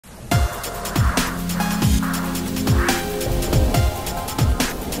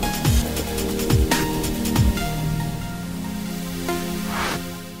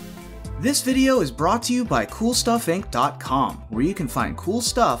This video is brought to you by CoolStuffInc.com, where you can find cool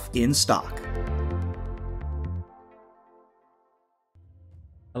stuff in stock.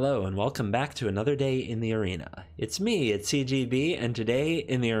 Hello and welcome back to another day in the arena. It's me, it's CGB, and today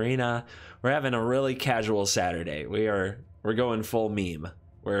in the arena we're having a really casual Saturday. We're going full meme.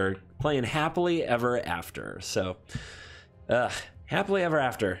 We're playing Happily Ever After. So, Happily Ever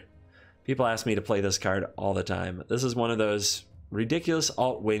After. People ask me to play this card all the time. This is one of those ridiculous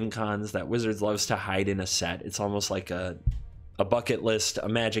alt-win cons that Wizards loves to hide in a set. It's almost like a bucket list, a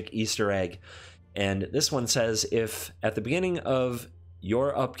magic Easter egg. And this one says, if at the beginning of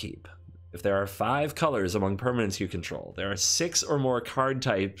your upkeep, if there are 5 colors among permanents you control, there are 6 or more card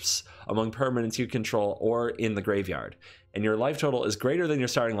types among permanents you control or in the graveyard, and your life total is greater than your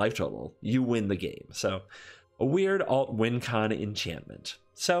starting life total, you win the game. So a weird alt-win con enchantment.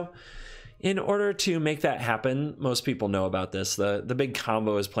 So in order to make that happen, most people know about this. The big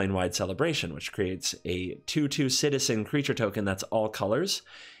combo is Plane-Wide Celebration, which creates a 2/2 citizen creature token that's all colors.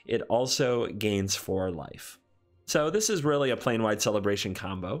 It also gains 4 life. So this is really a Plane-Wide Celebration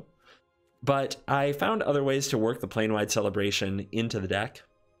combo, but I found other ways to work the Plane-Wide Celebration into the deck.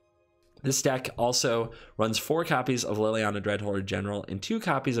 This deck also runs 4 copies of Liliana Dreadhorde General and 2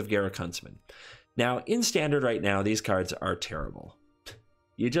 copies of Garruk Huntsman. Now, in Standard right now, these cards are terrible.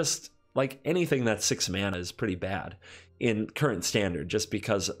 You just, like, anything that's 6 mana is pretty bad in current Standard, just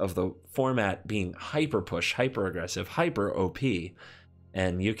because of the format being hyper push, hyper aggressive, hyper OP.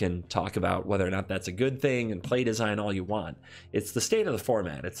 And you can talk about whether or not that's a good thing and play design all you want. It's the state of the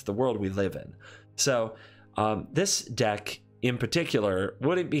format. It's the world we live in. So this deck in particular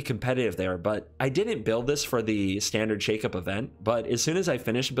wouldn't be competitive there, but I didn't build this for the Standard Shakeup event. But as soon as I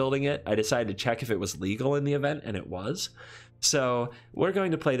finished building it, I decided to check if it was legal in the event, and it was. So we're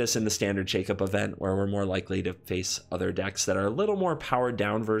going to play this in the Standard Shakeup event, where we're more likely to face other decks that are a little more powered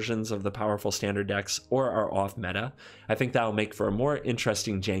down versions of the powerful Standard decks or are off meta. I think that'll make for a more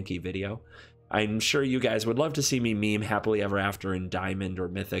interesting janky video. I'm sure you guys would love to see me meme Happily Ever After in Diamond or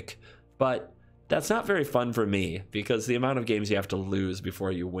Mythic, but that's not very fun for me because the amount of games you have to lose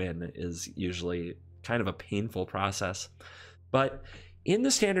before you win is usually kind of a painful process. But in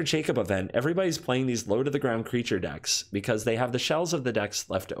the Standard Shakeup event, everybody's playing these low-to-the-ground creature decks because they have the shells of the decks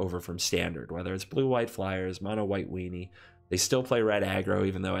left over from Standard, whether it's blue-white flyers, mono-white weenie. They still play red aggro,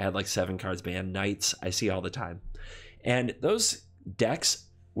 even though I had like 7 cards banned. Knights, I see all the time. And those decks,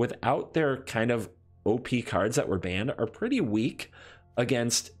 without their kind of OP cards that were banned, are pretty weak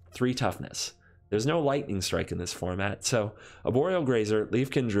against 3 toughness. There's no Lightning Strike in this format, so Arboreal Grazer,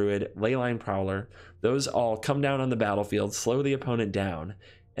 Leafkin Druid, Leyline Prowler, those all come down on the battlefield, slow the opponent down,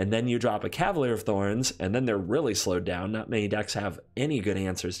 and then you drop a Cavalier of Thorns, and then they're really slowed down. Not many decks have any good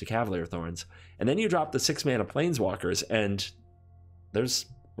answers to Cavalier of Thorns. And then you drop the 6-mana Planeswalkers, and there's,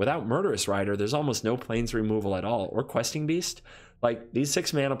 without Murderous Rider, there's almost no Plains removal at all, or Questing Beast. Like, these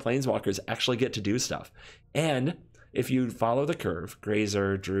 6-mana Planeswalkers actually get to do stuff. And if you follow the curve,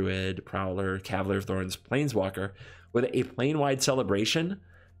 Grazer, Druid, Prowler, Cavalier of Thorns, Planeswalker, with a Plane-Wide Celebration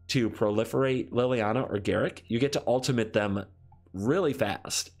to proliferate Liliana or Garruk, you get to ultimate them really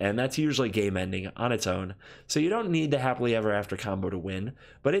fast, and that's usually game ending on its own. So you don't need the Happily Ever After combo to win,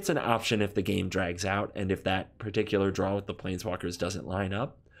 but it's an option if the game drags out and if that particular draw with the Planeswalkers doesn't line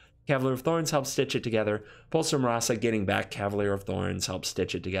up. Cavalier of Thorns helps stitch it together. Pulsar Marasa getting back Cavalier of Thorns helps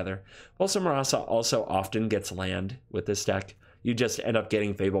stitch it together. Pulsar Marasa also often gets land with this deck. You just end up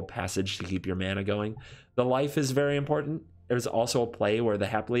getting Fabled Passage to keep your mana going. The life is very important. There's also a play where the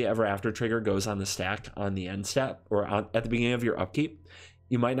Happily Ever After trigger goes on the stack on the end step or at the beginning of your upkeep.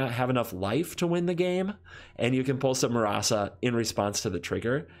 You might not have enough life to win the game, and you can Pulsar Marasa in response to the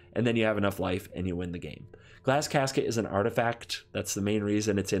trigger, and then you have enough life and you win the game. Glass Casket is an artifact. That's the main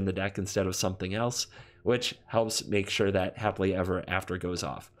reason it's in the deck instead of something else, which helps make sure that Happily Ever After goes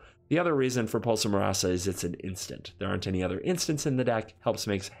off. The other reason for Pulsar Marasa is it's an instant. There aren't any other instants in the deck. Helps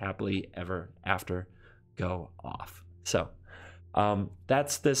makes Happily Ever After go off. So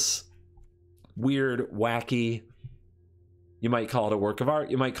that's this weird, wacky, you might call it a work of art,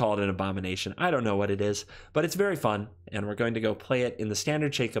 you might call it an abomination. I don't know what it is, but it's very fun, and we're going to go play it in the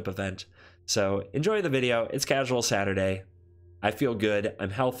Standard Shakeup event. So enjoy the video. It's casual Saturday. I feel good.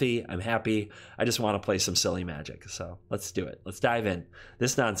 I'm healthy. I'm happy. I just want to play some silly magic. So let's do it. Let's dive in.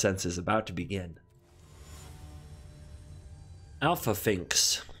 This nonsense is about to begin. Alpha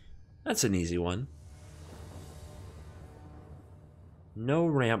Finks. That's an easy one. No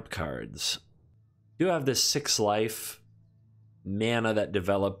ramp cards. Do have this 6 life mana that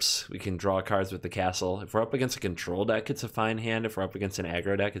develops. We can draw cards with the castle. If we're up against a control deck, it's a fine hand. If we're up against an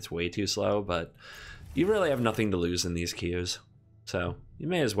aggro deck, it's way too slow, but you really have nothing to lose in these queues. So You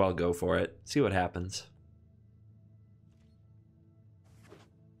may as well go for it. See what happens.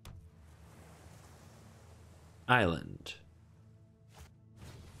 Island.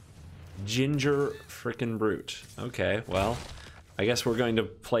 Ginger frickin' Brute. Okay, well, I guess we're going to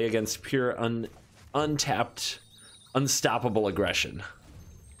play against pure untapped, unstoppable aggression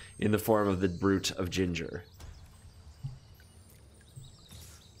in the form of the Brute of Ginger.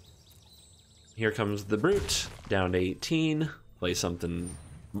 Here comes the Brute, down to 18. Play something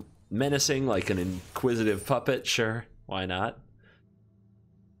menacing like an inquisitive puppet. Sure, why not?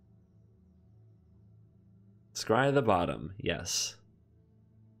 Scry the bottom, yes.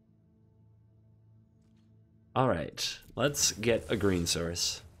 Alright, let's get a green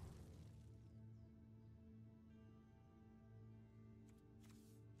source.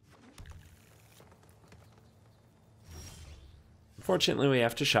 Unfortunately, we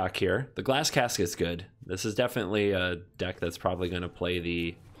have to shock here. The glass casket's good. This is definitely a deck that's probably going to play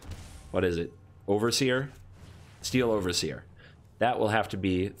the... What is it? Overseer? Steel Overseer. That will have to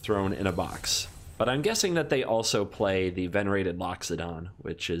be thrown in a box. But I'm guessing that they also play the Venerated Loxodon,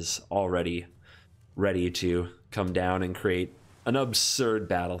 which is already ready to come down and create an absurd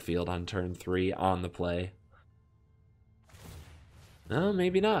battlefield on turn 3 on the play. No,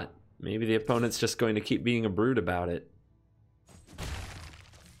 maybe not. Maybe the opponent's just going to keep being a brute about it.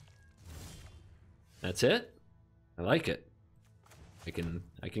 That's it? I like it. I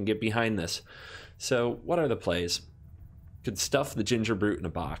can get behind this. So, what are the plays? Could stuff the Ginger Brute in a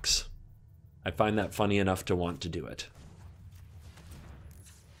box. I find that funny enough to want to do it.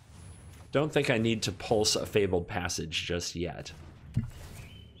 Don't think I need to pulse a Fabled Passage just yet.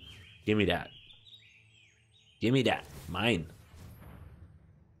 Give me that. Give me that. Mine.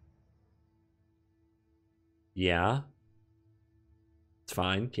 Yeah. It's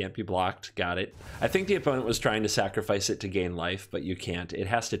fine. Can't be blocked. Got it. I think the opponent was trying to sacrifice it to gain life, but you can't. It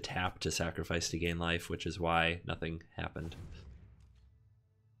has to tap to sacrifice to gain life, which is why nothing happened.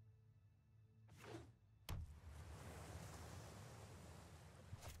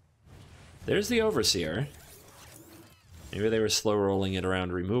 There's the Overseer. Maybe they were slow rolling it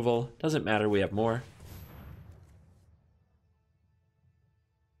around removal. Doesn't matter, we have more.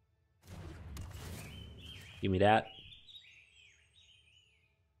 Give me that.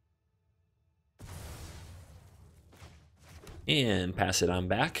 And pass it on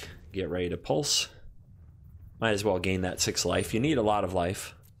back. Get ready to pulse. Might as well gain that 6 life. You need a lot of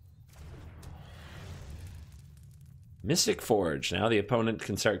life. Mystic Forge. Now the opponent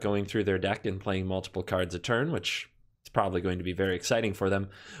can start going through their deck and playing multiple cards a turn, which is probably going to be very exciting for them.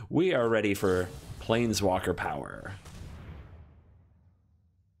 We are ready for Planeswalker power.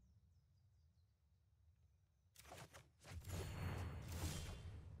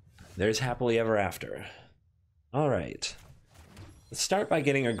 There's Happily Ever After. All right. Let's start by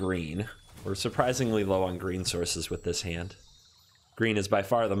getting a green. We're surprisingly low on green sources with this hand. Green is by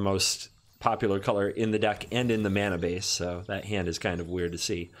far the most popular color in the deck and in the mana base, so that hand is kind of weird to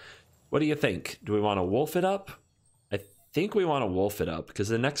see. What do you think? Do we want to wolf it up? I think we want to wolf it up, because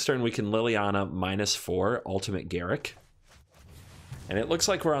the next turn we can Liliana -4 Ultimate Garruk. And it looks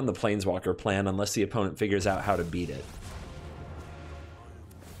like we're on the Planeswalker plan, unless the opponent figures out how to beat it.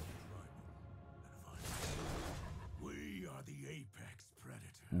 We are the apex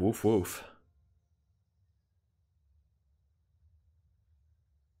predator. Woof woof.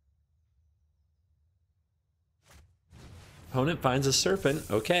 Opponent finds a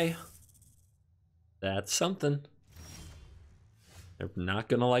serpent. Okay. That's something. They're not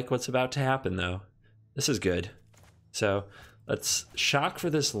going to like what's about to happen, though. This is good. So, let's shock for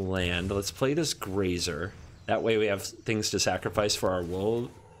this land. Let's play this Grazer. That way we have things to sacrifice for our wool.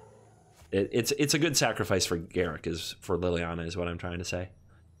 It's a good sacrifice for Garruk, for Liliana, is what I'm trying to say.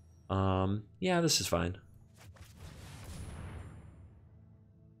 Yeah, this is fine.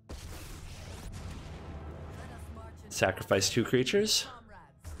 Sacrifice 2 creatures.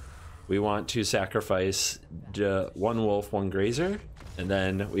 We want to sacrifice 1 wolf, 1 grazer, and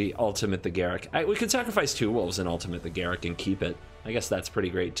then we ultimate the Garruk. We could sacrifice 2 wolves and ultimate the Garruk and keep it. I guess that's pretty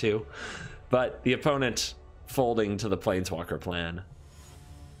great too. But the opponent folding to the Planeswalker plan.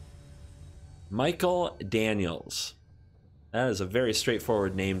 Michael Daniels. That is a very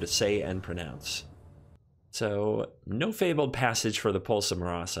straightforward name to say and pronounce. So, no Fabled Passage for the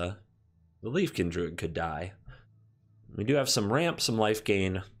Pulsamarasa. The Leafkin Druid could die. We do have some ramp, some life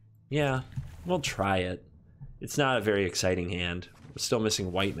gain. Yeah, we'll try it. It's not a very exciting hand. We're still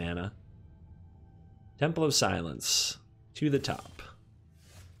missing white mana. Temple of Silence. To the top.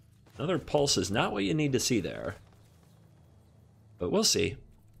 Another pulse is not what you need to see there. But we'll see.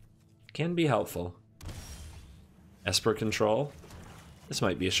 Can be helpful. Esper Control. This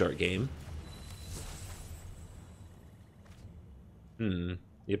might be a short game. The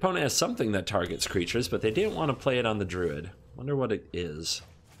opponent has something that targets creatures, but they didn't want to play it on the druid. Wonder what it is.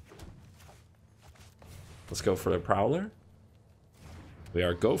 Let's go for the Prowler. We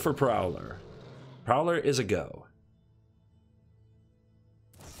are go for Prowler. Prowler is a go.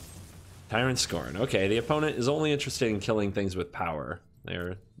 Tyrant Scorn. Okay, the opponent is only interested in killing things with power.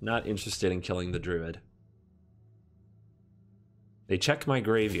 They're not interested in killing the druid. They check my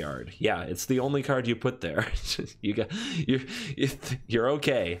graveyard. Yeah, it's the only card you put there. You're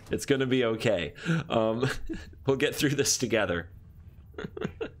okay. It's gonna be okay. We'll get through this together.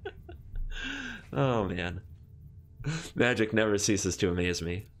 Oh man, Magic never ceases to amaze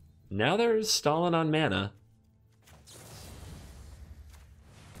me. Now they're stalling on mana.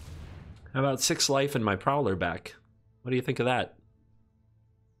 How about 6 life and my Prowler back? What do you think of that?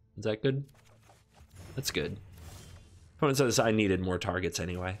 Is that good? That's good. Opponent says I needed more targets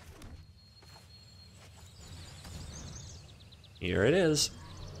anyway. Here it is.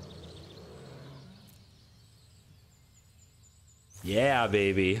 Yeah,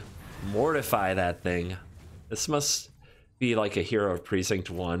 baby. Mortify that thing. This must be like a Hero of Precinct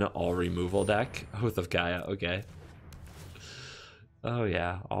 1 all removal deck. Oath of Gaia, okay. Oh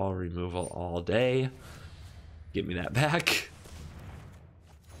yeah, all removal all day. Give me that back.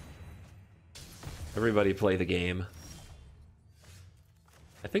 Everybody play the game.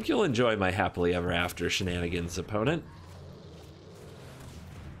 I think you'll enjoy my happily ever after shenanigans, opponent.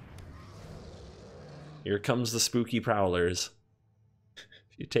 Here comes the spooky Prowlers.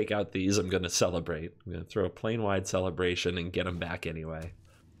 If you take out these, I'm going to celebrate. I'm going to throw a plane-wide celebration and get them back anyway.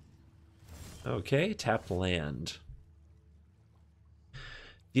 Okay, tap land.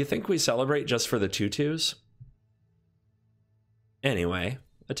 Do you think we celebrate just for the 2/2s? Anyway,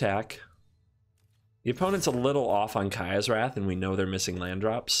 attack. The opponent's a little off on Kaya's Wrath, and we know they're missing land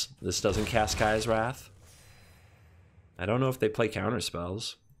drops. This doesn't cast Kaya's Wrath. I don't know if they play counter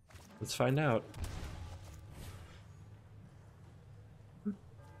spells. Let's find out.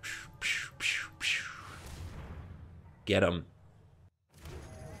 Get him.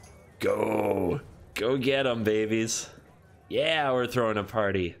 Go. Go get him, babies. Yeah, we're throwing a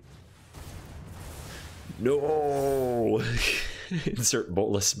party. No. Insert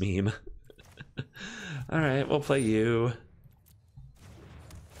bolus meme. Alright, we'll play you.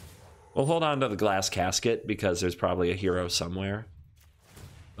 We'll hold on to the glass casket because there's probably a hero somewhere.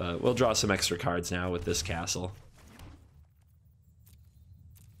 But we'll draw some extra cards now with this castle.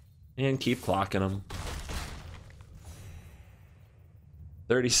 And keep clocking them.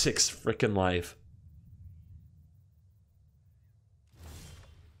 36 frickin' life.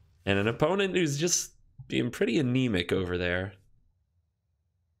 And an opponent who's just being pretty anemic over there.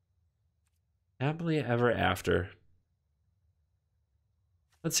 Happily ever after.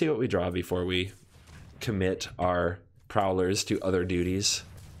 Let's see what we draw before we commit our Prowlers to other duties.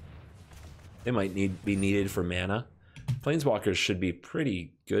 They might be needed for mana. Planeswalkers should be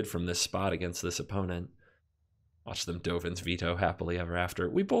pretty good from this spot against this opponent. Watch them Dovin's Veto happily ever after.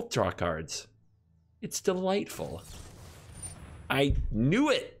 We both draw cards. It's delightful. I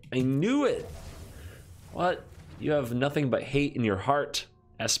knew it! I knew it! What? You have nothing but hate in your heart,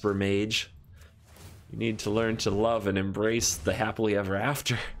 Esper Mage. You need to learn to love and embrace the happily ever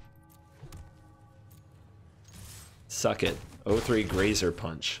after. Suck it. 0-3 Grazer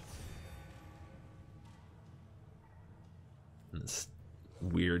Punch. This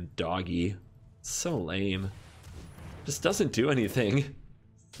weird doggy. So lame. Just doesn't do anything.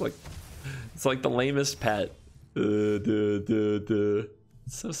 It's like the lamest pet. It's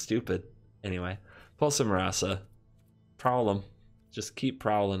so stupid. Anyway, pull some Marasa. Prowl them. Just keep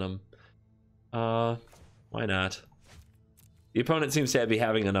prowling them. Why not? The opponent seems to be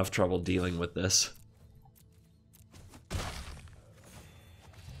having enough trouble dealing with this.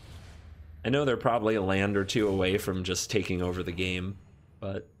 I know they're probably a land or two away from just taking over the game,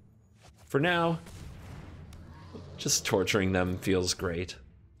 but for now, just torturing them feels great.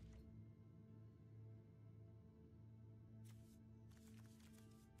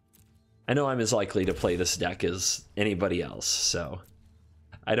 I know I'm as likely to play this deck as anybody else, so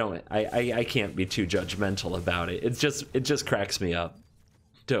I can't be too judgmental about it. It just cracks me up.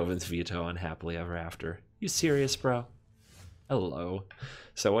 Dovin's Veto on Happily Ever After. You serious, bro? Hello.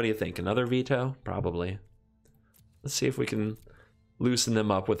 So what do you think? Another veto? Probably. Let's see if we can loosen them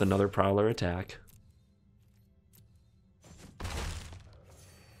up with another Prowler attack.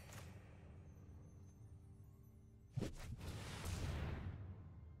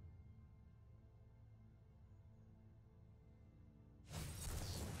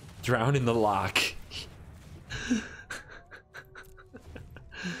 Drown in the lock.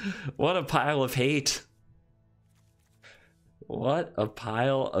 What a pile of hate. What a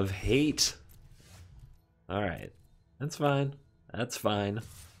pile of hate. Alright. That's fine. That's fine.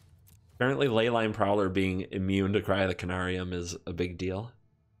 Apparently Leyline Prowler being immune to Cry of the Canarium is a big deal.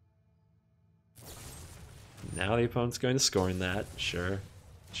 Now the opponent's going to scorn that. Sure.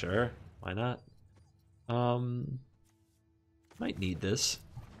 Sure. Why not? Might need this.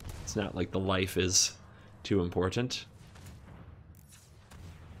 It's not like the life is too important.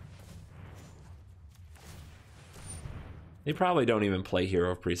 They probably don't even play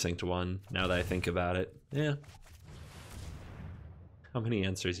Hero of Precinct 1, now that I think about it. Yeah. How many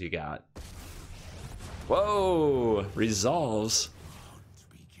answers you got? Whoa! Resolves?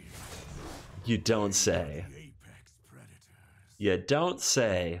 You don't say. You don't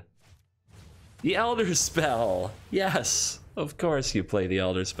say. The Elder Spell! Yes! Of course you play the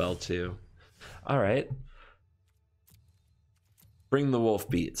Elder Spell too. Alright. Bring the wolf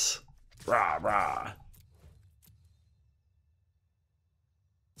beats. Rah, rah.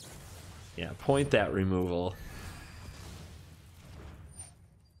 Yeah, point that removal.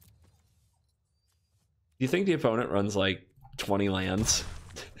 Do you think the opponent runs like 20 lands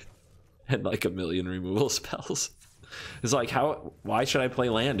and like 1 million removal spells? It's like, why should I play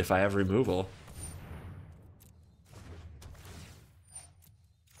land if I have removal?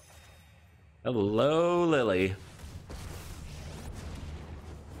 Hello, Lily.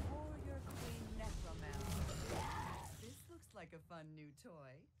 This looks like a fun new toy.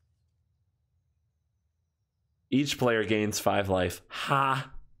 Each player gains 5 life. Ha!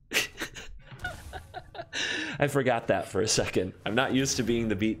 I forgot that for a second. I'm not used to being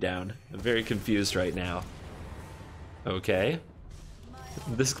the beatdown. I'm very confused right now. Okay.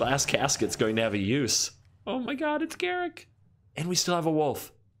 This glass casket's going to have a use. Oh my god, it's Garrick. And we still have a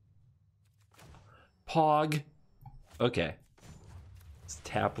wolf. Pog. Okay. Let's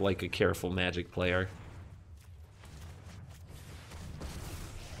tap like a careful Magic player.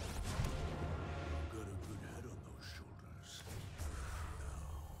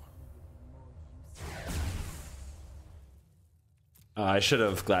 I should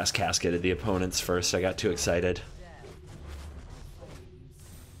have glass casketed the opponents first. I got too excited.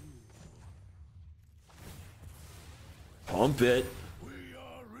 Pump it. We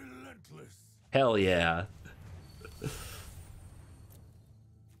are relentless. Hell yeah.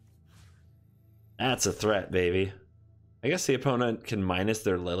 That's a threat, baby. I guess the opponent can minus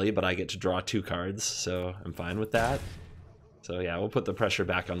their Lily, but I get to draw 2 cards, so I'm fine with that. So yeah, we'll put the pressure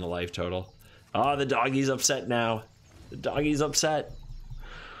back on the life total. Oh, the doggy's upset now. The doggy's upset.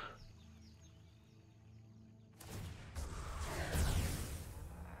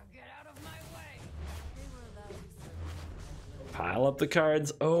 Get out of my way. Pile up the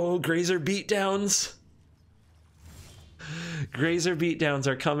cards. Oh, Grazer beatdowns. Grazer beatdowns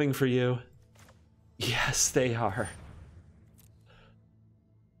are coming for you. Yes, they are.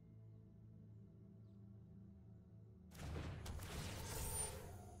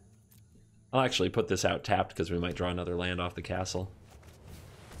 I'll actually put this out tapped because we might draw another land off the castle.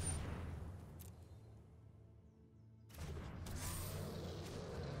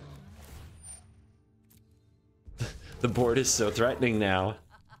 The board is so threatening now.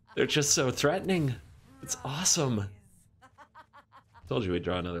 They're just so threatening. It's awesome. Told you we'd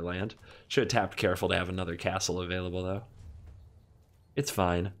draw another land. Should have tapped careful to have another castle available though. It's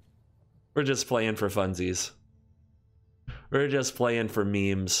fine. We're just playing for funsies. We're just playing for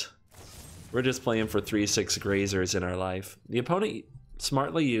memes. We're just playing for 3/6 grazers in our life. The opponent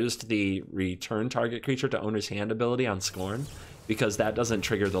smartly used the return target creature to owner's hand ability on Scorn because that doesn't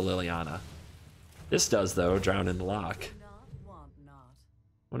trigger the Liliana. This does though, Drown in the Lock.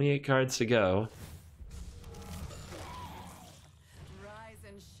 28 cards to go. Rise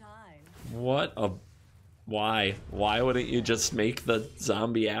and shine. What a... Why? Why wouldn't you just make the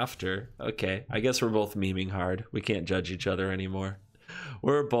zombie after? Okay, I guess we're both memeing hard. We can't judge each other anymore.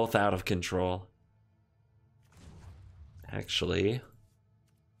 We're both out of control. Actually,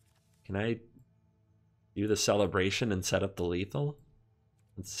 can I do the celebration and set up the lethal?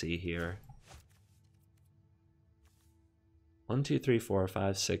 Let's see here. 1, 2, 3, 4,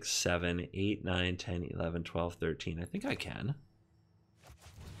 5, 6, 7, 8, 9, 10, 11, 12, 13. I think I can.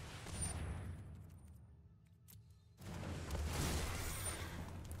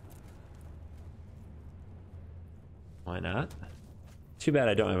 Why not? Too bad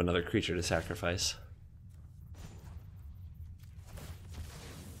I don't have another creature to sacrifice.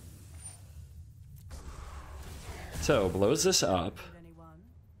 So, blows this up.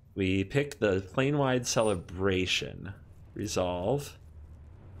 We pick the plane-wide celebration. Resolve.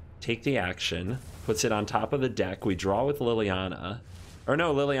 Take the action. Puts it on top of the deck. We draw with Liliana. Or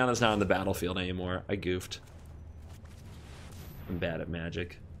no, Liliana's not on the battlefield anymore. I goofed. I'm bad at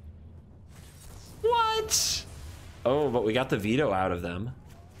magic. What? Oh, but we got the veto out of them.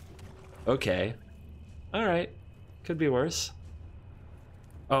 Okay. Alright. Could be worse.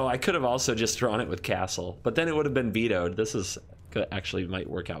 Oh, I could have also just drawn it with castle, but then it would have been vetoed. This is actually might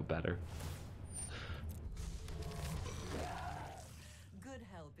work out better. Good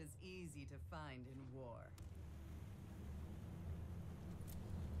help is easy to find in war.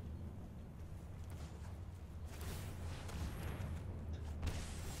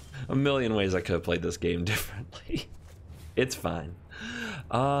 A million ways I could have played this game differently. It's fine.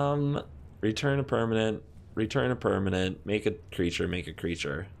 Return a permanent. Return a permanent. Make a creature. Make a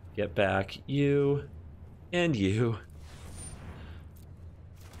creature. Get back you and you.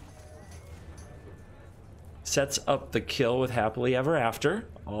 Sets up the kill with Happily Ever After.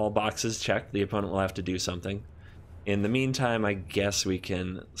 All boxes checked. The opponent will have to do something. In the meantime, I guess we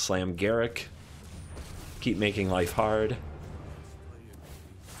can slam Garrick. Keep making life hard.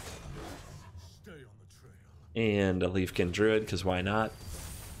 And a Leafkin Druid, because why not?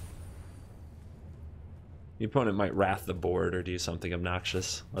 The opponent might wrath the board or do something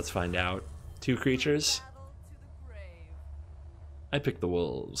obnoxious. Let's find out. 2 creatures. I pick the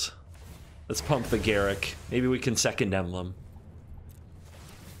Wolves. Let's pump the Garrick. Maybe we can second Emblem.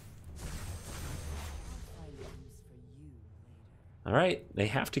 Alright, they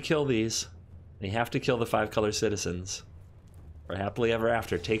have to kill these. They have to kill the 5-color citizens. Or Happily Ever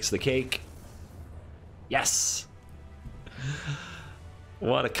After takes the cake. Yes!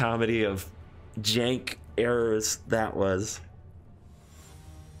 What a comedy of jank errors that was.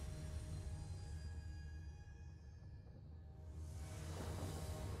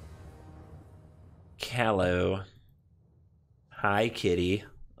 Callow. Hi, kitty.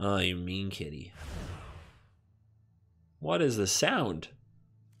 Oh, you mean kitty. What is the sound?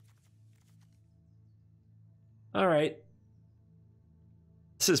 Alright.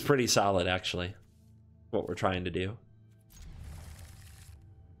 This is pretty solid, actually. What we're trying to do.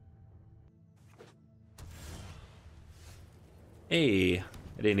 Hey,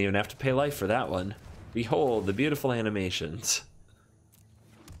 I didn't even have to pay life for that one. Behold the beautiful animations.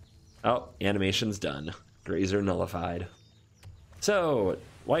 Oh, animation's done. Grazer nullified. So,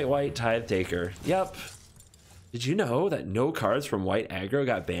 white, Tithe Taker. Yep. Did you know that no cards from white aggro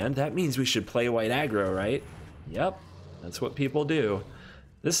got banned? That means we should play white aggro, right? Yep, that's what people do.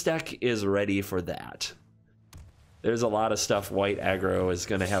 This deck is ready for that. There's a lot of stuff white aggro is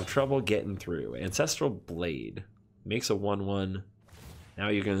going to have trouble getting through. Ancestral Blade makes a 1/1. Now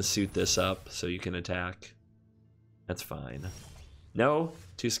you're going to suit this up so you can attack. That's fine. No?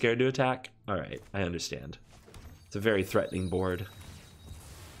 Too scared to attack? Alright, I understand. It's a very threatening board.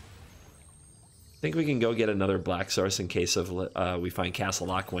 I think we can go get another black source in case of we find Castle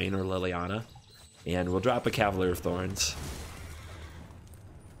Lochwain or Liliana. And we'll drop a Cavalier of Thorns.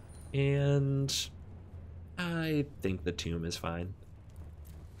 And I think the Tomb is fine.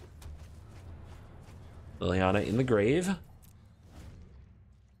 Liliana in the grave.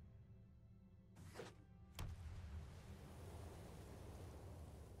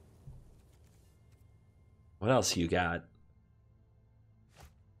 What else you got?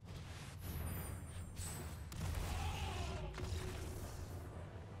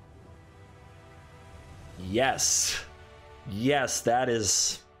 Yes. Yes, that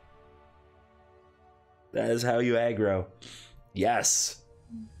is how you aggro. Yes.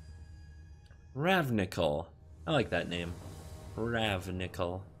 Ravnical. I like that name.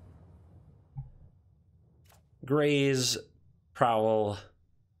 Ravnical. Graze, Prowl,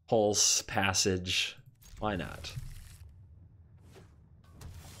 Pulse, Passage. Why not?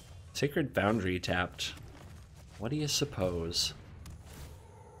 Sacred Foundry tapped. What do you suppose?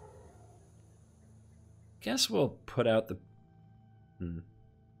 Guess we'll put out the...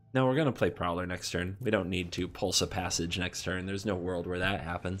 No, we're going to play Prowler next turn. We don't need to Pulse a Passage next turn. There's no world where that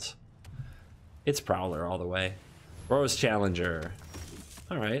happens. It's Prowler all the way. Rose Challenger.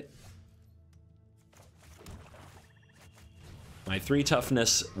 Alright. My 3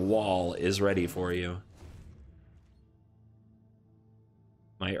 toughness wall is ready for you.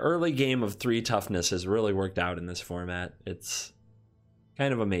 My early game of 3 toughness has really worked out in this format. It's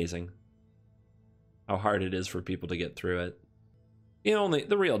kind of amazing how hard it is for people to get through it.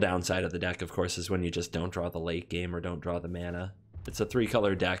 The real downside of the deck, of course, is when you just don't draw the late game or don't draw the mana. It's a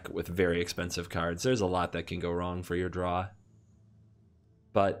 3-color deck with very expensive cards. There's a lot that can go wrong for your draw.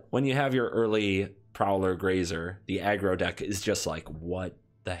 But when you have your early Prowler Grazer, the aggro deck is just like, what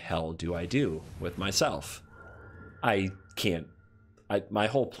the hell do I do with myself? I can't. My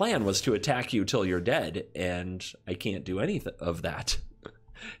whole plan was to attack you till you're dead, and I can't do anything of that.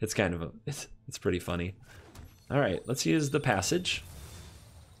 It's kind of it's pretty funny. All right, let's use the passage.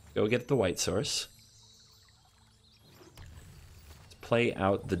 Go get the white source. Let's play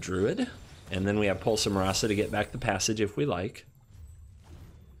out the druid, and then we have Pulse of Marasa to get back the passage if we like.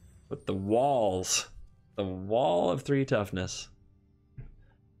 But the walls, the wall of 3 toughness.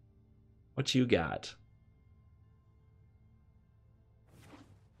 What you got?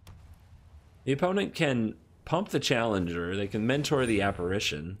 The opponent can pump the challenger. They can mentor the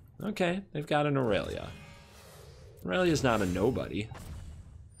apparition. Okay, they've got an Aurelia. Aurelia's not a nobody.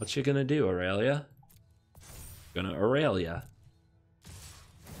 What you gonna do, Aurelia? Gonna Aurelia.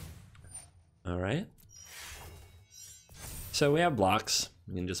 All right. So we have blocks.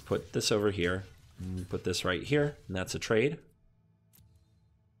 We can just put this over here and put this right here, and that's a trade.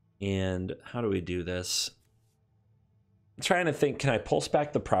 And how do we do this? I'm trying to think, can I pulse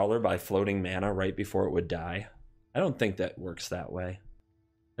back the Prowler by floating mana right before it would die? I don't think that works that way.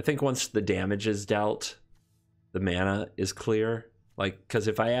 I think once the damage is dealt, the mana is clear. Like, because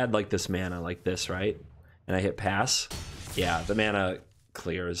if I add like this mana like this, right? And I hit pass, yeah, the mana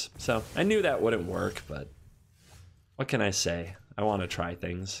clears. So I knew that wouldn't work, but what can I say? I want to try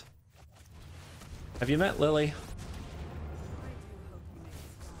things. Have you met Lily?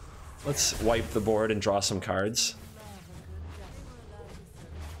 Let's wipe the board and draw some cards.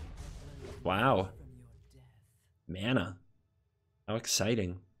 Wow. Mana. How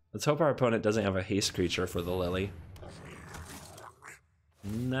exciting. Let's hope our opponent doesn't have a haste creature for the Lily.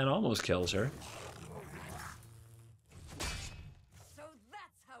 That almost kills her. So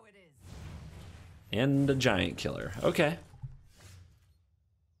that's how it is. And a giant killer. Okay.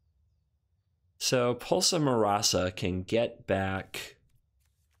 So Pulse of Marasa can get back...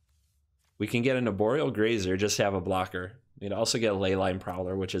 We can get an Arboreal Grazer, just to have a blocker. We can also get a Leyline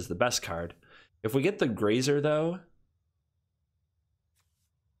Prowler, which is the best card. If we get the Grazer, though...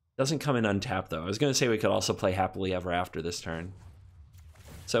 Doesn't come in untapped, though. I was going to say we could also play Happily Ever After this turn.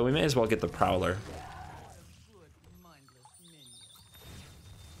 So we may as well get the Prowler. Good, mindless minion.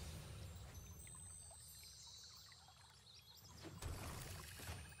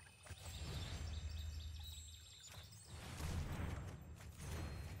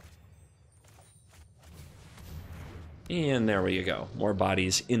 And there we go. More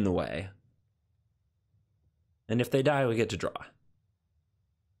bodies in the way. And if they die, we get to draw.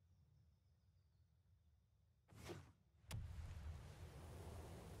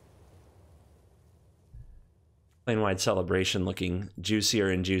 Plane-wide Celebration looking juicier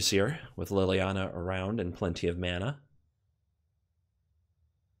and juicier with Liliana around and plenty of mana.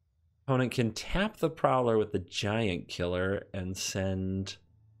 Opponent can tap the Prowler with the Giant Killer and send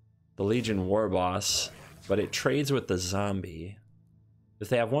the Legion War Boss, but it trades with the Zombie. If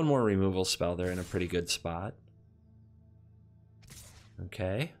they have one more removal spell, they're in a pretty good spot.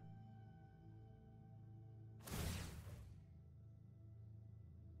 Okay.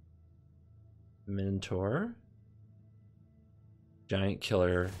 Mentor. Giant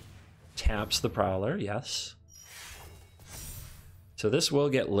Killer taps the Prowler, yes. So this will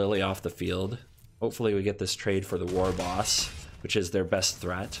get Lily off the field. Hopefully we get this trade for the War Boss, which is their best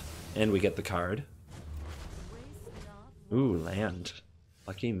threat, and we get the card. Ooh, land.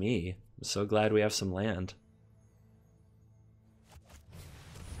 Lucky me. I'm so glad we have some land.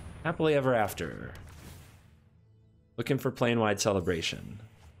 Happily Ever After. Looking for Plane-wide Celebration.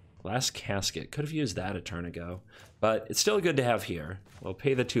 Glass Casket. Could have used that a turn ago. But it's still good to have here. We'll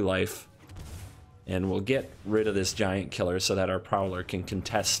pay the 2 life. And we'll get rid of this Giant Killer so that our Prowler can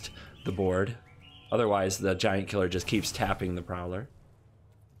contest the board. Otherwise, the Giant Killer just keeps tapping the Prowler.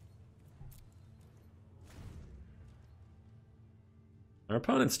 Our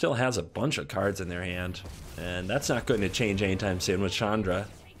opponent still has a bunch of cards in their hand. And that's not going to change anytime soon with Chandra.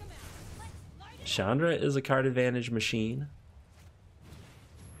 Chandra is a card advantage machine.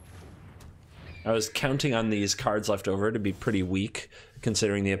 I was counting on these cards left over to be pretty weak,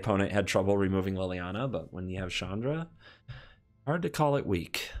 considering the opponent had trouble removing Liliana, but when you have Chandra, hard to call it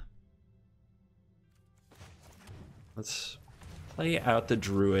weak. Let's play out the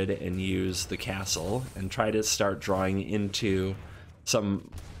Druid and use the castle and try to start drawing into some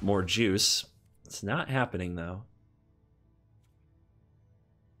more juice. It's not happening, though.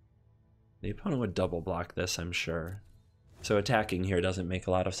 The opponent would double block this, I'm sure. So attacking here doesn't make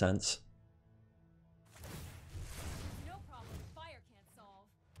a lot of sense.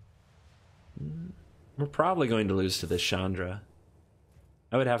 We're probably going to lose to this Chandra.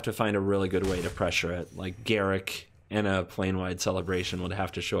 I would have to find a really good way to pressure it. Like Garrick and a Plane-wide Celebration would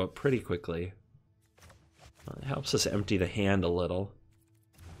have to show up pretty quickly. It helps us empty the hand a little.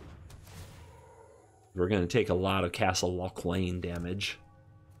 We're going to take a lot of Castle Loch Lane damage.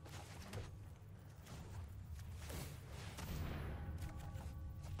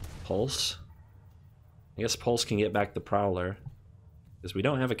 Pulse. I guess Pulse can get back the Prowler. Because we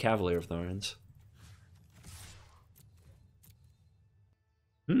don't have a Cavalier of Thorns.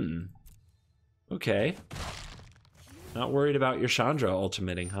 Okay. Not worried about your Chandra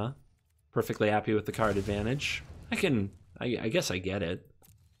ultimating, huh? Perfectly happy with the card advantage. I guess I get it.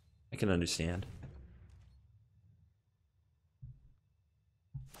 I can understand.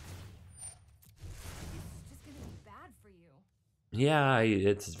 It's just gonna be bad for you. Yeah,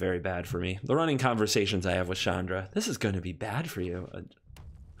 it's very bad for me. The running conversations I have with Chandra. This is going to be bad for you.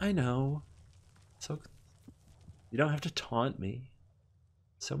 I know. So you don't have to taunt me.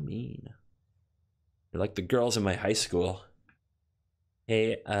 So mean. You're like the girls in my high school.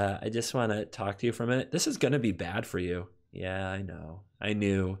 Hey, I just want to talk to you for a minute. This is going to be bad for you. Yeah, I know. I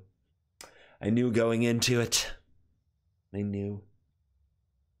knew going into it. I knew.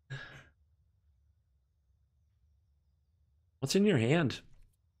 What's in your hand?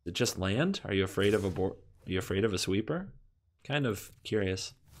 Did it just land? Are you afraid of a sweeper? Kind of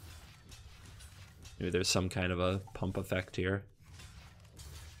curious. Maybe there's some kind of a pump effect here.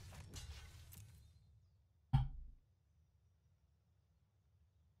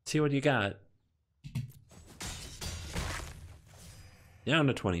 See what you got. Down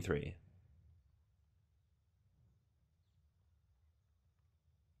to 23.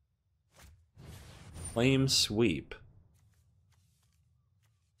 Flame Sweep.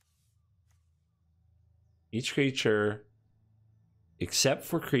 Each creature, except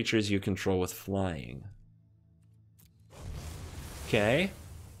for creatures you control with flying. Okay.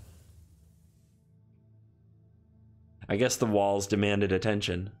 I guess the walls demanded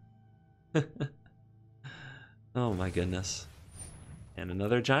attention. Oh my goodness. And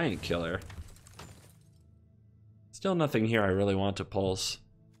another giant killer. Still nothing here I really want to pulse.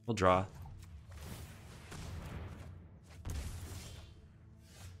 We'll draw.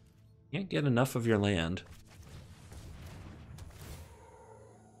 Can't get enough of your land.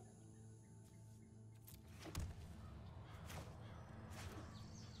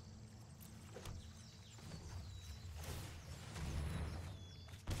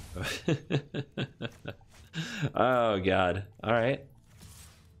 Oh god. All right.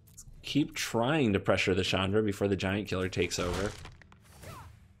 Let's keep trying to pressure the Chandra before the giant killer takes over.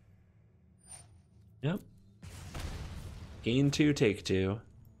 Yep. Gain 2, take 2.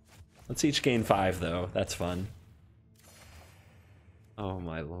 Let's each gain 5 though. That's fun. Oh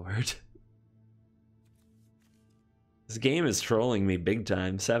my lord. This game is trolling me big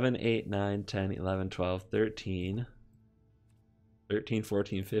time. 7, 8, 9, 10, 11, 12, 13. 13,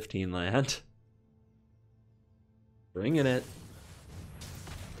 14, 15 land. Bringing it.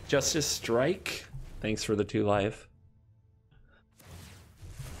 Justice Strike. Thanks for the 2 life.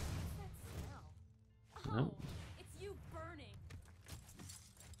 Oh, It's you burning.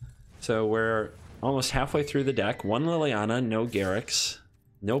 So we're almost halfway through the deck. 1 Liliana, no Garrix,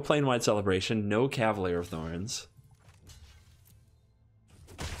 no Plane-Wide Celebration, no Cavalier of Thorns.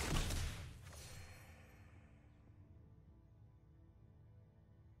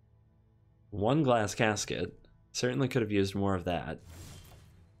 One Glass Casket. Certainly could have used more of that.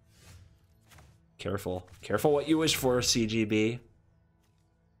 Careful. Careful what you wish for, CGB.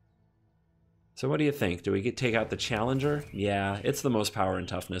 So what do you think? Do we take out the Challenger? Yeah, it's the most power and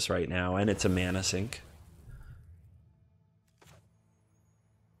toughness right now, and it's a mana sink.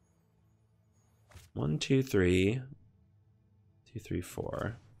 1, 2, 3. 2, 3,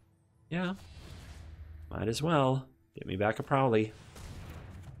 4. Yeah. Might as well. Get me back a Prowly.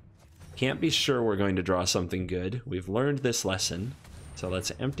 Can't be sure we're going to draw something good. We've learned this lesson. So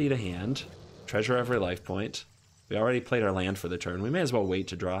let's empty the hand. Treasure every life point. We already played our land for the turn. We may as well wait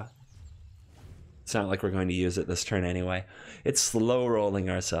to draw. It's not like we're going to use it this turn anyway. It's slow rolling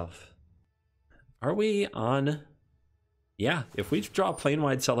ourselves. Are we on? Yeah, if we draw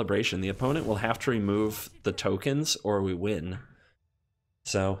Plane-Wide Celebration, the opponent will have to remove the tokens or we win.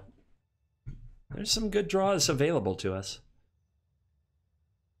 So there's some good draws available to us.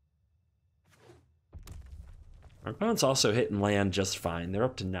 Our opponent's also hitting land just fine. They're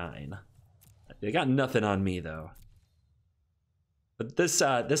up to 9. They got nothing on me though. But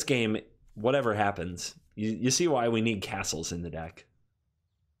this game, whatever happens, you see why we need castles in the deck.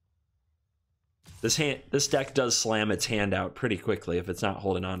 This deck does slam its hand out pretty quickly if it's not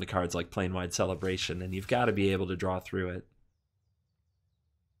holding on to cards like Plane-Wide Celebration, and you've got to be able to draw through it.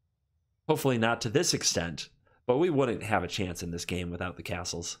 Hopefully not to this extent, but we wouldn't have a chance in this game without the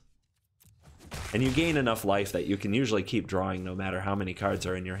castles. And you gain enough life that you can usually keep drawing no matter how many cards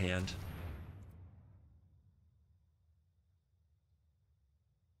are in your hand.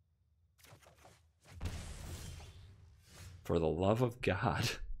 For the love of God.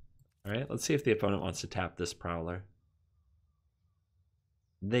 All right, let's see if the opponent wants to tap this Prowler.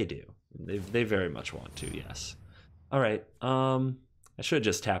 They do. They very much want to, yes. All right, I should have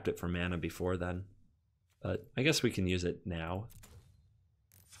just tapped it for mana before then, but I guess we can use it now.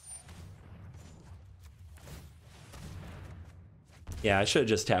 Yeah, I should have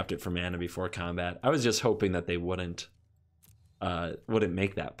just tapped it for mana before combat. I was just hoping that they wouldn't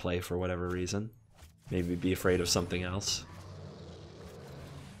make that play for whatever reason. Maybe be afraid of something else.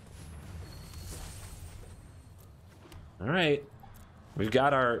 All right, we've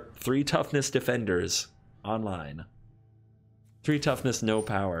got our 3 toughness defenders online. 3 toughness, no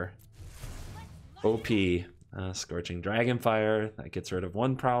power. OP. Scorching Dragonfire. That gets rid of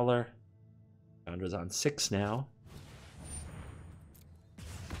 1 Prowler. Chandra's on 6 now.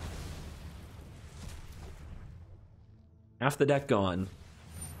 Half the deck gone.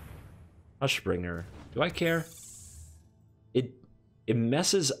 Hushbringer. Do I care? It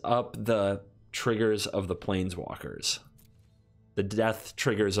messes up the triggers of the Planeswalkers. The death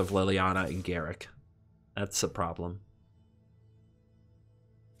triggers of Liliana and Garruk. That's a problem.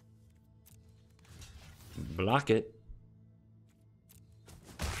 Block it.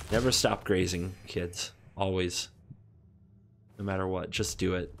 Never stop grazing, kids. Always. No matter what, just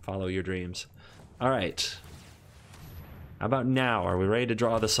do it. Follow your dreams. All right. How about now? Are we ready to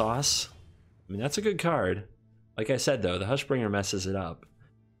draw the sauce? I mean, that's a good card. Like I said, though, the Hushbringer messes it up.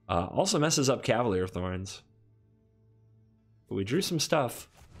 Also messes up Cavalier Thorns. But we drew some stuff.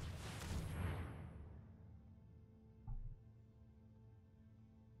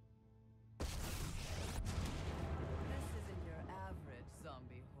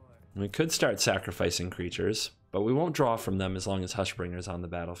 We could start sacrificing creatures, but we won't draw from them as long as Hushbringer's on the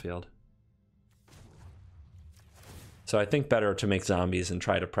battlefield. So I think better to make zombies and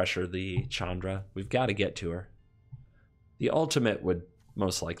try to pressure the Chandra. We've got to get to her. The ultimate would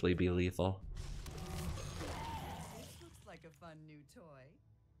most likely be lethal. This looks like a fun new toy.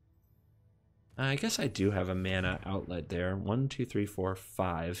 I guess I do have a mana outlet there. 1, 2, 3, 4,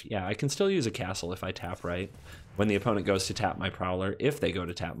 5. Yeah, I can still use a castle if I tap right. When the opponent goes to tap my Prowler, if they go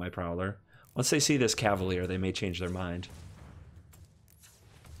to tap my Prowler. Once they see this Cavalier, they may change their mind.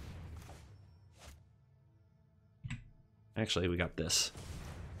 Actually, we got this.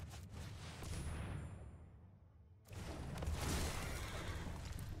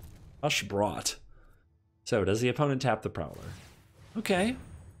 Hush brought. So, does the opponent tap the Prowler? Okay.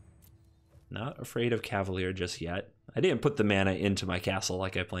 Not afraid of Cavalier just yet. I didn't put the mana into my castle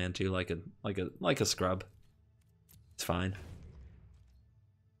like I planned to, like a scrub. It's fine. This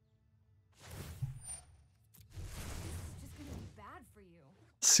is just gonna be bad for you.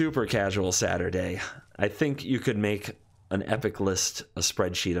 Super casual Saturday. I think you could make an epic list, a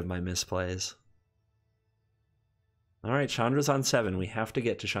spreadsheet of my misplays. All right, Chandra's on 7. We have to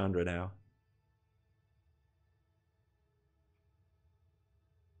get to Chandra now.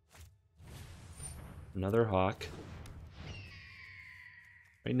 Another Hawk.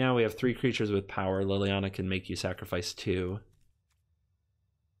 Right now we have 3 creatures with power. Liliana can make you sacrifice 2.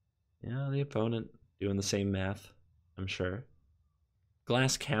 Yeah, the opponent doing the same math, I'm sure.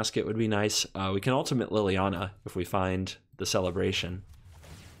 Glass Casket would be nice. We can ultimate Liliana if we find the celebration.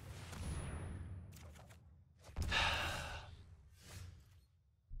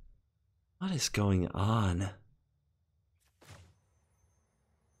 What is going on?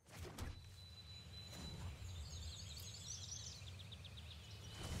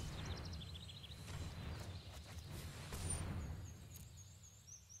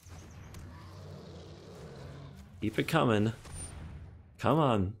 Keep it coming. Come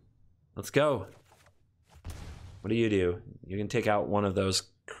on. Let's go. What do? You can take out one of those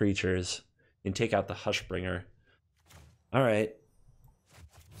creatures. You can take out the Hushbringer. All right.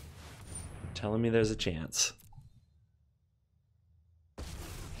 You're telling me there's a chance.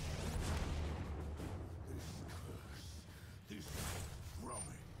 This drumming.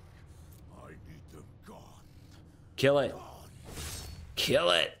 I need them gone. Kill it.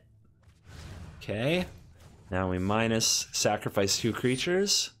 Kill it. Okay. Now we minus sacrifice 2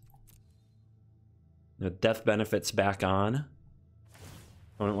 creatures. The death benefits back on.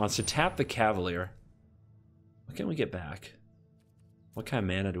 Opponent wants to tap the Cavalier. What can we get back? What kind of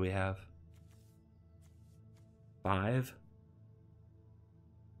mana do we have? 5?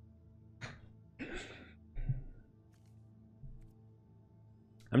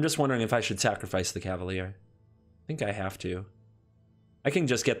 I'm just wondering if I should sacrifice the Cavalier. I think I have to. I can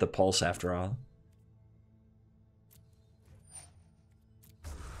just get the pulse after all.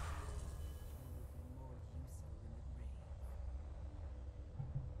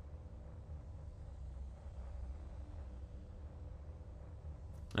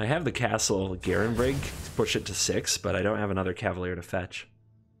 I have the Castle Garenbrig to push it to 6, but I don't have another Cavalier to fetch.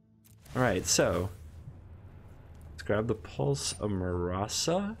 Alright, so let's grab the Pulse of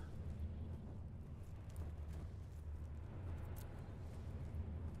Marasa.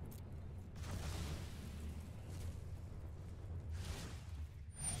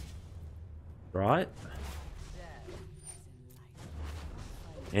 Draw it.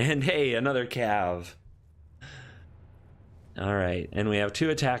 And hey, another Cav. Alright, and we have 2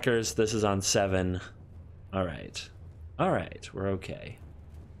 attackers. This is on 7. Alright. Alright, we're okay.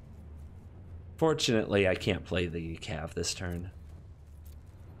 Fortunately, I can't play the Cav this turn.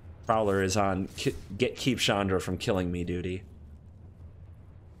 Prowler is on keep Chandra from killing me duty.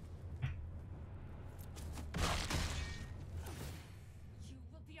 You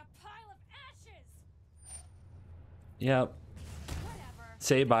will be a pile of ashes. Yep. Whatever.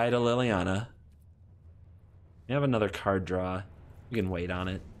 Say bye to Liliana. We have another card draw. We can wait on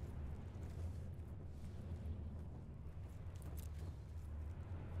it.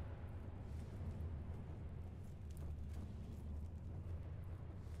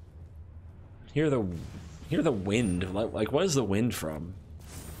 Hear the wind. Like, what is the wind from?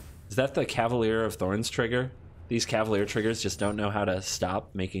 Is that the Cavalier of Thorns trigger? These Cavalier triggers just don't know how to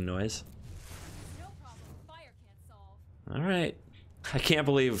stop making noise. No problem. Fire can't solve. All right. I can't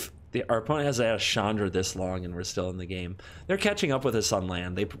believe our opponent has had a Chandra this long and we're still in the game. They're catching up with us on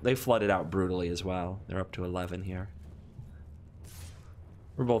land. They flooded out brutally as well. They're up to 11 here.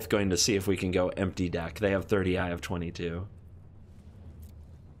 We're both going to see if we can go empty deck. They have 30, I have 22.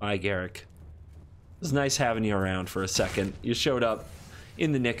 Bye, Garrick. It was nice having you around for a second. You showed up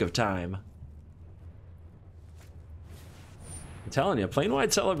in the nick of time. I'm telling you,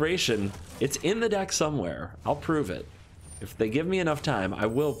 Plane-Wide Celebration, it's in the deck somewhere. I'll prove it. If they give me enough time, I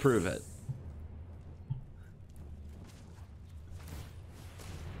will prove it.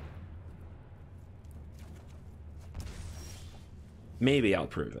 Maybe I'll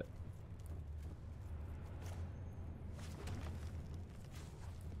prove it.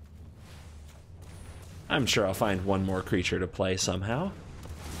 I'm sure I'll find one more creature to play somehow.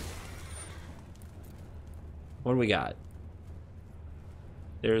 What do we got?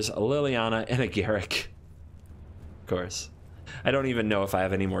 There's a Liliana and a Garrick. Of course. I don't even know if I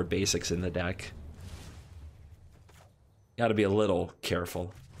have any more basics in the deck. Gotta be a little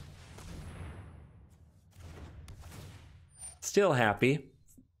careful. Still happy.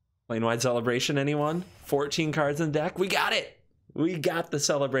 Plane-Wide Celebration, anyone? 14 cards in the deck? We got it! We got the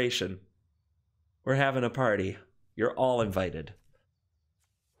celebration. We're having a party. You're all invited.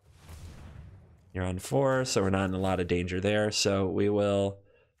 You're on 4, so we're not in a lot of danger there. So we will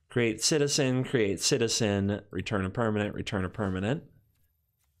create citizen, return a permanent.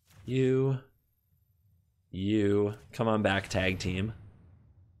 You, come on back, tag team.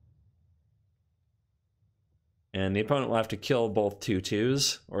 And the opponent will have to kill both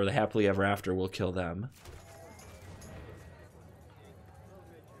 2/2s, or the Happily Ever After will kill them.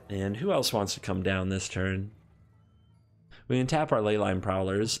 And who else wants to come down this turn? We can tap our Leyline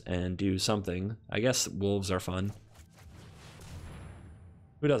Prowlers and do something. I guess wolves are fun.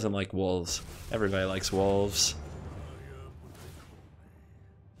 Who doesn't like wolves? Everybody likes wolves.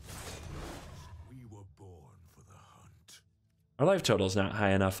 We were born for the hunt. Our life total's not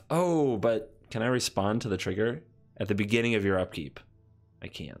high enough. Oh, but can I respond to the trigger at the beginning of your upkeep? I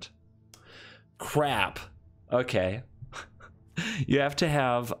can't. Crap. Okay. You have to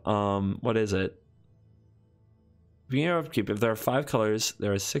have, what is it? Beginning of upkeep, if there are 5 colors,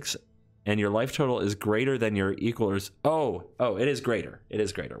 there are 6, and your life total is greater than your equals. Oh, it is greater. It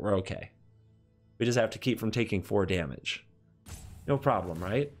is greater. We're okay. We just have to keep from taking 4 damage. No problem,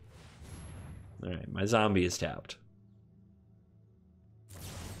 right? All right, my zombie is tapped.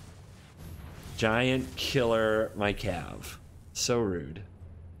 Giant killer, my Cav. So rude.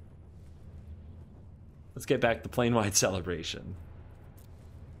 Let's get back to Plane-Wide Celebration.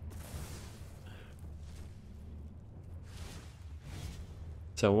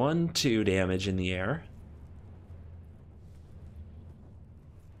 So 1/2 damage in the air.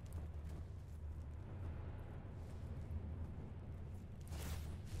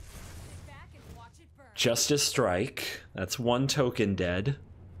 Sit back and watch it burn. Justice Strike. That's 1 token dead.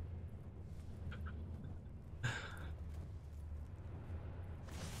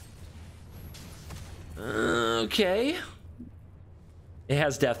 Okay. It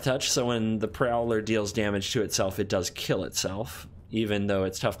has Death Touch, so when the Prowler deals damage to itself, it does kill itself, even though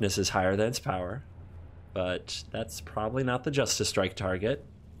its toughness is higher than its power. But that's probably not the Justice Strike target.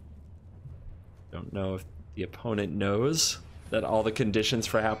 Don't know if the opponent knows that all the conditions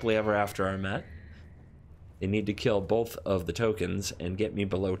for Happily Ever After are met. They need to kill both of the tokens and get me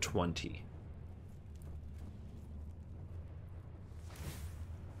below 20.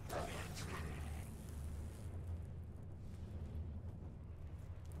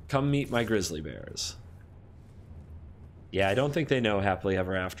 Come meet my grizzly bears. Yeah, I don't think they know Happily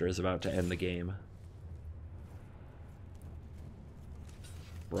Ever After is about to end the game.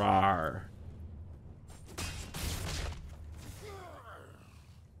 Rawr.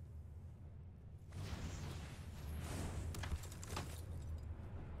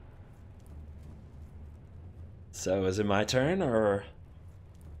 So, is it my turn, or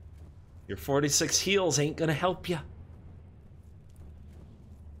your 46 heals ain't gonna help you?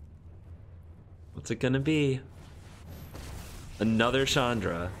 What's it gonna be? Another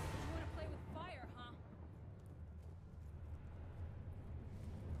Chandra. You wanna play with fire, huh?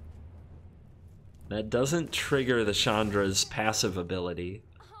 That doesn't trigger the Chandra's passive ability.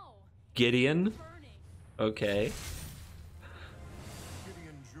 Oh, Gideon? burning. Okay.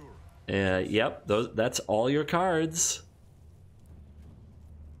 Gideon Jura. Yep, that's all your cards.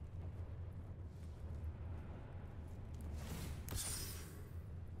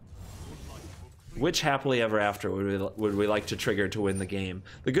 Which Happily Ever After would we like to trigger to win the game?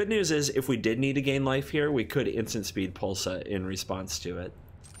 The good news is, if we did need to gain life here, we could instant speed Pulsa in response to it.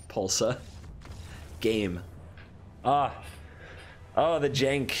 Pulsa. Game. Ah. Oh, the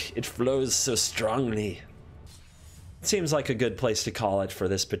jank. It flows so strongly. Seems like a good place to call it for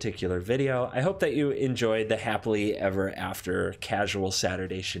this particular video. I hope that you enjoyed the Happily Ever After casual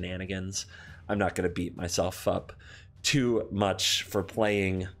Saturday shenanigans. I'm not going to beat myself up too much for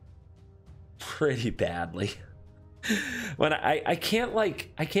playing pretty badly. When I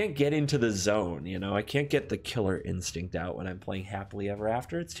can't get into the zone, you know, I can't get the killer instinct out when I'm playing Happily Ever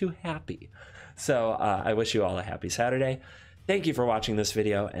After. It's too happy. So I wish you all a happy Saturday. Thank you for watching this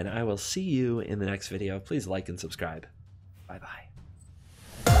video, and I will see you in the next video. Please like and subscribe. Bye-bye.